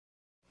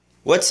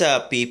What's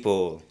up,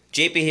 people?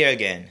 JP here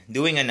again,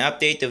 doing an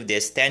update of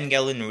this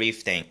 10-gallon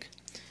reef tank.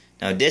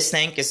 Now this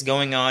tank is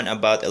going on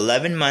about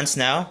 11 months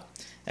now.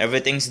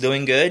 Everything's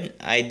doing good.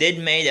 I did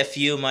made a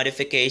few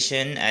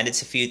modification,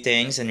 added a few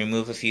things and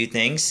removed a few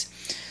things.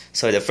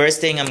 So the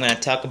first thing I'm going to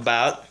talk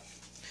about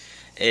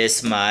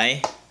is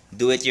my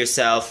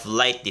do-it-yourself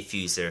light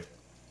diffuser.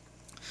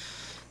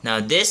 Now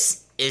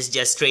this is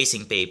just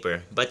tracing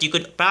paper, but you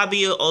could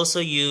probably also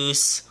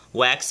use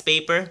wax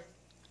paper.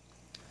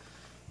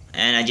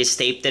 And I just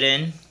taped it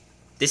in.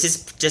 This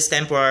is just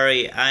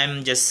temporary.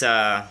 I just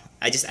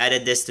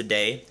added this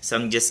today, so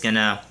I'm just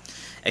gonna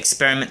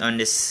experiment on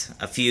this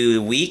a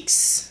few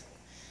weeks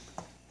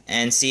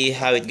and see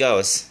how it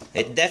goes.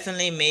 It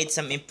definitely made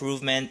some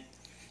improvement.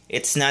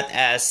 It's not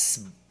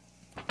as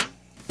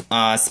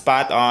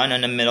spot on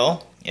the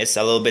middle. It's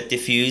a little bit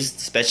diffused,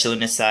 especially on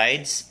the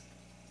sides,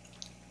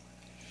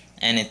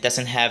 and it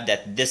doesn't have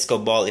that disco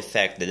ball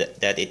effect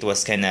that it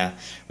was kinda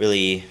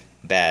really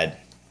bad.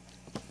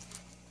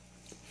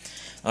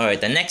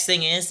 Alright, the next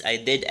thing is I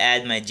did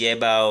add my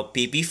Jiebao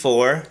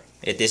PP4.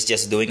 It is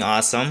just doing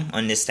awesome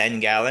on this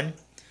 10-gallon.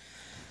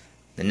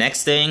 The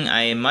next thing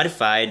I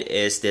modified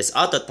is this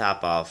auto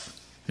top off.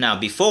 Now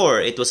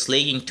before it was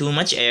leaking too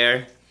much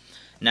air.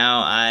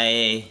 Now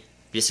I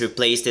just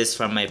replaced this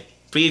from my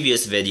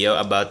previous video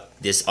about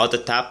this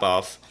auto top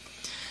off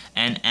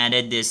and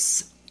added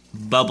this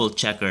bubble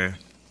checker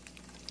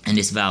and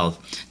this valve.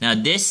 Now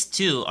these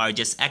two are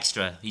just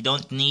extra. You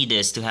don't need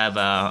this to have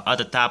a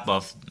auto top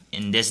off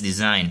in this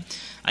design.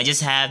 I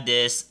just have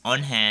this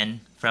on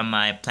hand from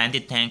my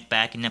planted tank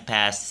back in the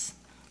past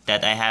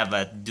that I have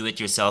a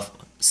do-it-yourself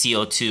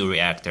CO2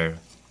 reactor.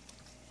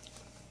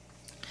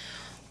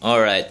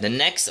 Alright, the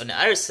next on the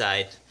other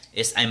side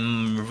is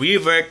I'm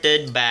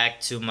reverted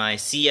back to my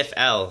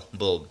CFL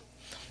bulb.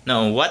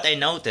 Now what I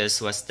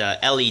noticed was the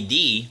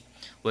LED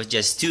was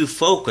just too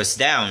focused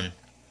down.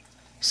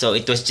 So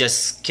it was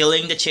just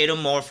killing the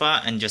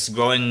chaetomorpha and just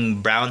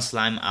growing brown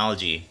slime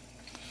algae.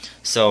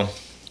 So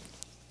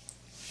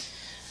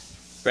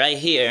right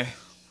here,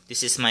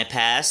 this is my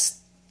past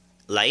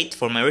light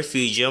for my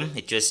refugium.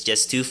 It was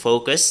just too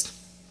focused.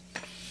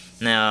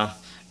 Now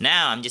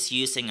I'm just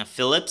using a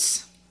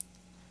Philips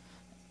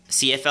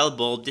CFL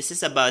bulb. This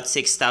is about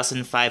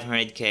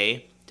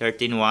 6500K,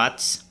 13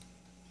 watts.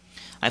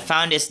 I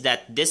found is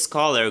that this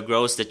color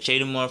grows the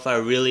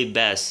chaetomorpha really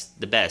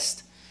the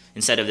best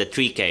instead of the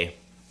 3K.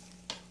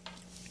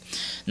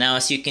 Now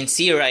as you can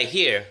see right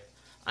here,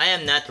 I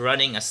am not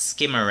running a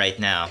skimmer right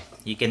now.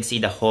 You can see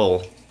the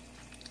hole.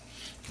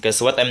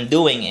 Because what I'm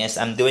doing is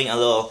I'm doing a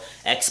little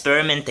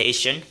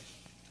experimentation.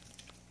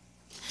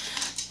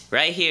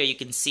 Right here you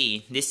can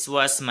see this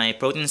was my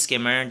protein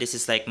skimmer. This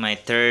is like my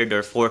third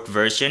or fourth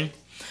version.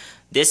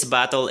 This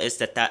bottle is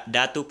the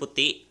Datu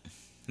Puti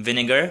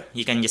vinegar.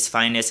 You can just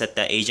find this at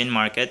the Asian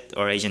market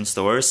or Asian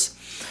stores.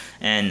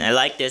 And I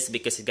like this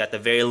because it got a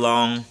very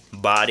long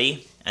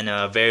body and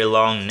a very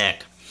long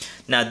neck.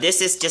 Now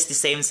this is just the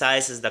same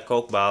size as the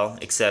Coke bottle,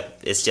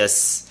 except it's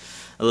just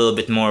a little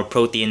bit more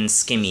protein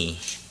skimmy.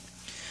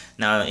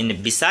 Now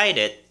beside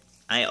it,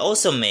 I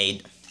also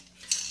made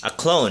a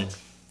clone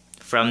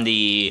from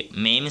the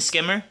main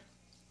skimmer.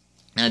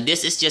 Now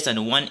this is just a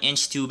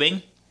 1-inch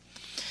tubing.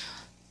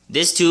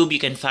 This tube you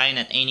can find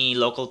at any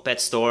local pet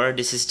store.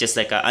 This is just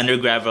like a under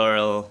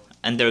gravel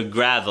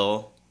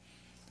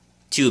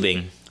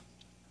tubing.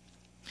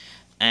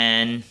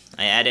 And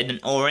I added an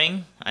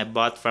O-ring I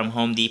bought from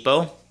Home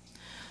Depot.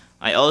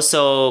 I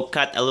also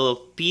cut a little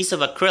piece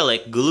of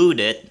acrylic, glued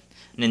it,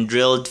 and then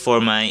drilled for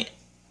my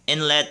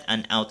inlet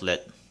and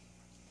outlet.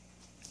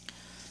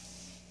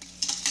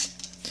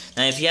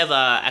 Now if you have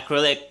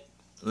acrylic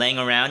laying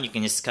around, you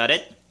can just cut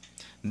it,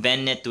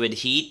 bend it with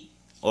heat,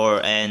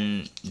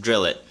 and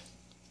drill it.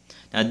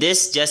 Now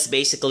this just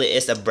basically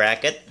is a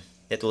bracket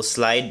that will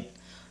slide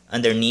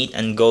underneath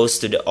and goes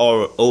to the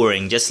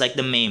O-ring, just like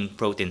the main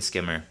protein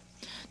skimmer.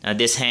 Now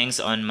this hangs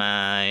on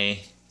my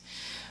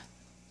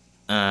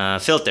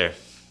filter.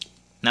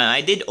 Now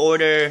I did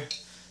order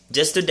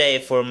just today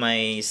for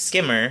my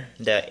skimmer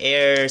the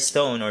air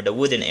stone or the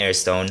wooden air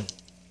stone.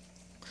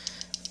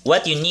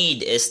 What you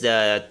need is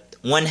the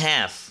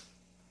 1/2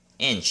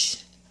 inch,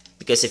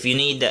 because if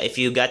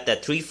you got the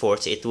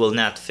 3/4, it will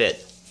not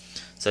fit.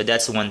 So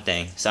that's one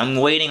thing. So I'm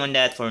waiting on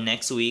that for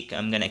next week.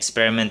 I'm gonna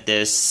experiment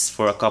this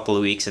for a couple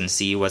of weeks and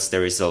see what's the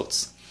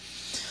results.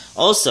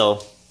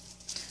 Also,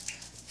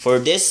 for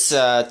this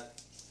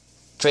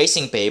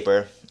tracing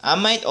paper, I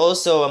might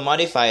also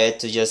modify it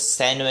to just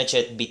sandwich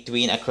it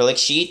between acrylic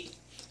sheet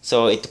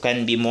so it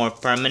can be more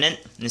permanent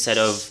instead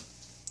of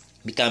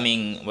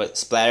becoming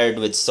splattered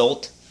with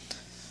salt,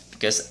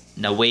 because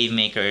the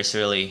wavemaker is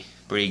really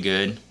pretty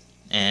good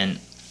and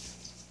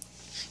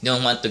you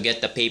don't want to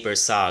get the paper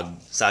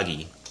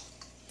soggy.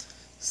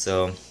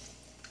 So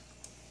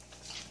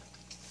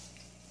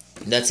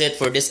that's it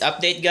for this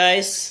update,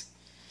 guys.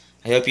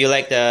 I hope you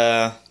like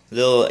the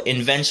little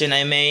invention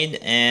I made,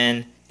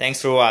 and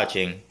thanks for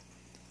watching.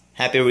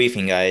 Happy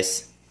reefing,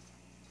 guys.